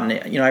forgotten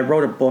it. I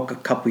wrote a book a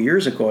couple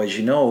years ago, as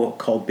you know,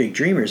 called Big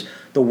Dreamers.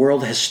 The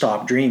world has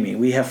stopped dreaming.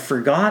 We have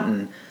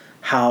forgotten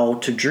how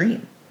to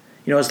dream.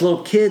 As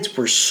little kids,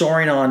 we're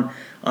soaring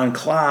on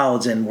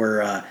clouds, and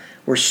we're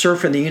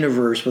surfing the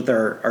universe with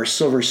our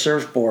silver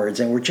surfboards,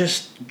 and we're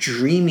just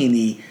dreaming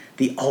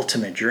the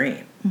ultimate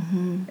dream.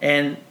 Mm-hmm.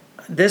 And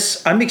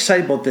I'm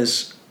excited about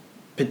this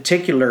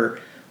particular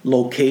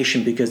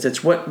location because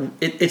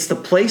it's the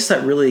place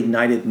that really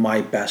ignited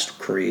my best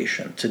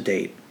creation to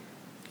date.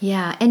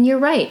 Yeah, and you're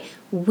right.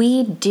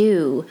 We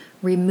do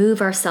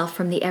remove ourselves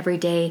from the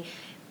everyday.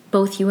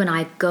 Both you and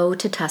I go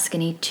to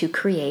Tuscany to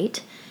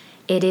create.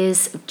 It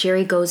is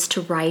Jerry goes to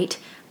write.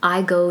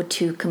 I go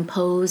to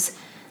compose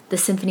the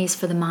symphonies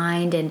for the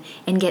mind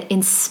and get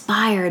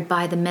inspired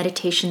by the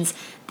meditations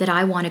that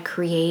I want to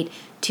create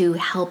to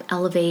help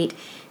elevate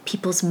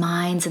people's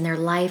minds and their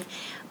life.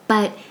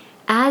 But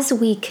as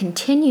we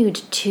continued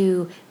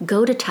to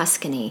go to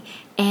Tuscany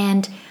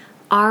and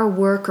our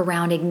work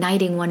around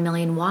igniting 1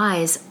 million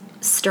whys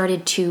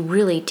started to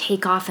really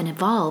take off and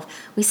evolve,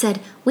 we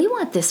said, we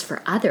want this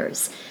for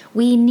others.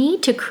 We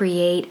need to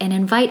create and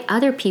invite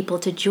other people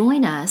to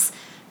join us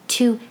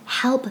to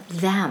help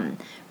them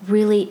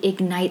really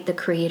ignite the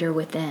creator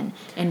within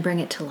and bring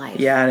it to life.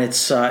 Yeah, and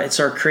it's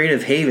our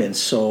creative haven,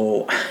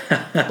 so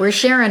we're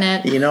sharing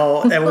it.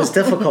 It was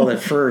difficult at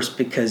first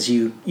because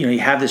you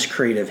have this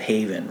creative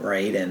haven,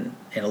 right? And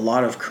a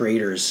lot of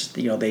creators,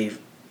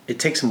 it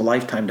takes them a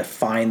lifetime to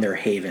find their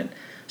haven.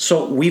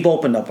 So we've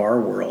opened up our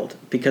world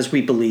because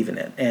we believe in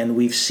it, and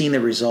we've seen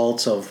the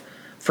results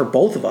for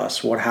both of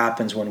us, what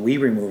happens when we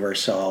remove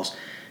ourselves,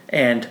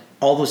 and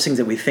all those things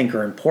that we think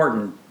are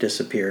important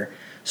disappear.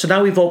 So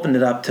now we've opened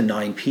it up to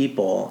 9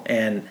 people,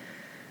 and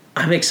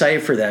I'm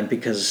excited for them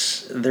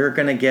because they're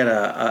going to get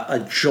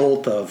a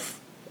jolt of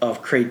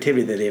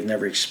creativity that they've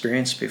never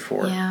experienced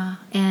before. Yeah,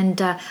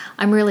 and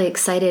I'm really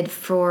excited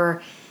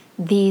for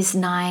these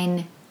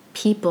 9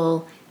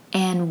 people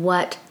and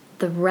what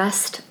the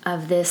rest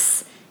of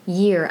this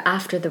year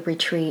after the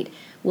retreat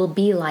will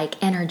be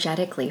like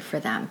energetically for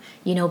them,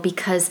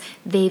 because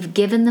they've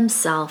given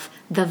themselves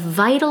the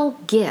vital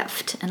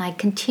gift, and I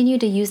continue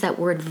to use that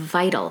word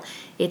vital.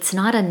 It's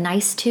not a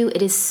nice to,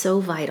 it is so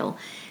vital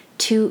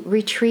to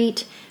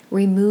retreat,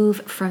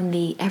 remove from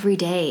the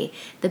everyday,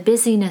 the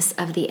busyness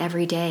of the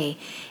everyday.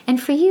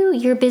 And for you,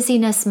 your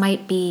busyness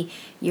might be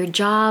your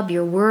job,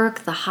 your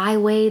work, the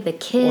highway, the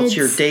kids. Well, it's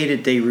your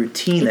day-to-day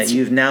routine that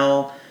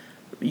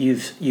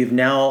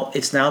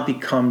it's now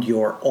become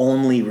your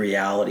only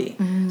reality.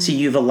 Mm-hmm. See,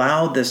 you've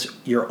allowed this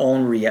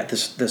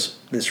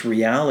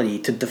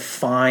reality to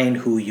define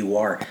who you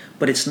are,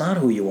 but it's not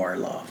who you are,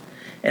 love.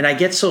 And I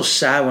get so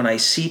sad when I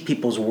see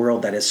people's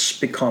world that has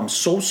become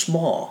so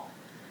small,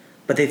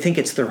 but they think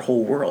it's their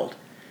whole world.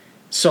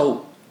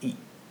 So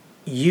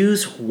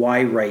use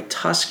Why Write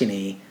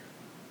Tuscany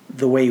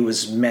the way it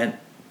was meant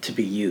to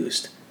be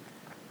used.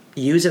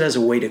 Use it as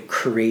a way to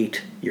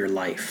create your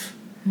life.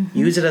 Mm-hmm.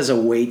 Use it as a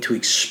way to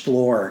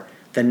explore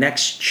the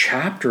next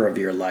chapter of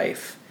your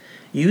life.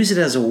 Use it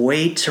as a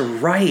way to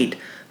write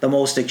the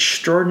most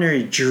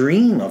extraordinary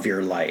dream of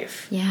your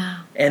life. Yeah.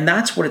 And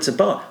that's what it's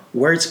about.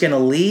 Where it's going to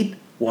lead,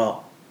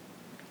 well,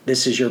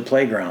 this is your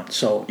playground.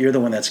 So you're the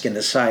one that's going to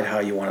decide how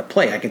you want to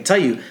play. I can tell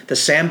you, the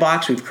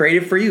sandbox we've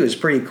created for you is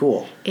pretty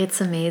cool.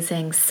 It's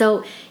amazing.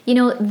 So,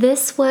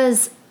 this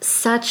was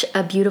such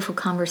a beautiful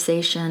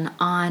conversation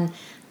on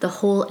the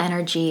whole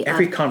energy.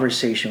 Every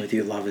conversation with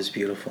you, love, is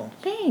beautiful.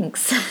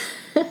 Thanks.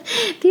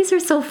 These are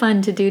so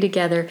fun to do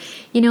together.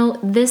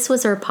 This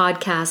was our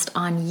podcast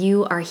on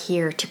You Are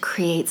Here to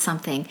Create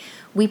Something.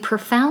 We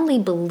profoundly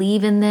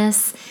believe in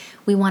this.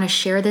 We want to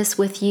share this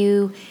with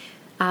you.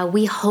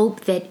 We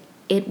hope that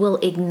it will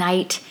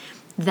ignite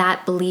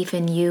that belief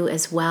in you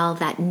as well,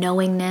 that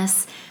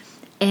knowingness.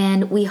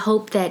 And we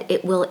hope that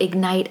it will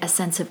ignite a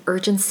sense of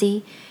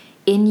urgency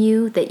in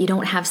you that you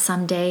don't have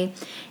someday.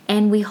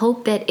 And we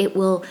hope that it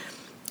will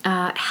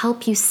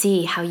help you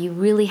see how you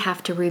really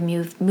have to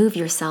move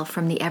yourself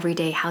from the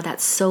everyday, how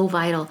that's so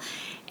vital.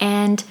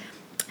 And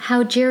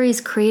how Jerry's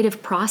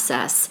creative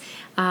process,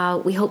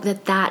 we hope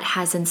that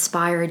has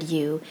inspired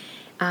you.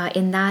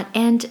 in that,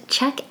 and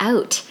check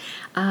out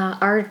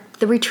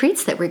the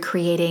retreats that we're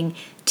creating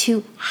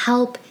to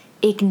help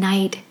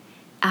ignite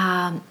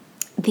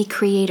the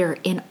Creator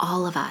in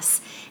all of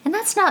us. And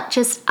that's not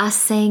just us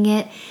saying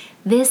it.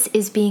 This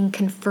is being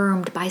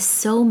confirmed by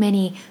so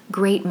many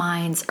great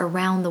minds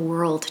around the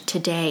world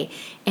today.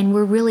 And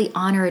we're really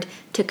honored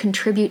to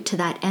contribute to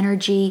that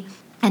energy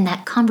and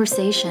that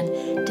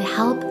conversation to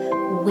help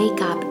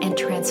wake up and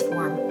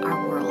transform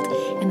our world.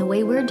 And the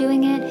way we're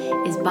doing it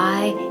is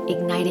by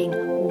igniting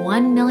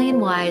 1 million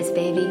whys,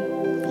 baby.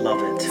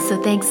 Love it.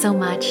 So thanks so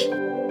much.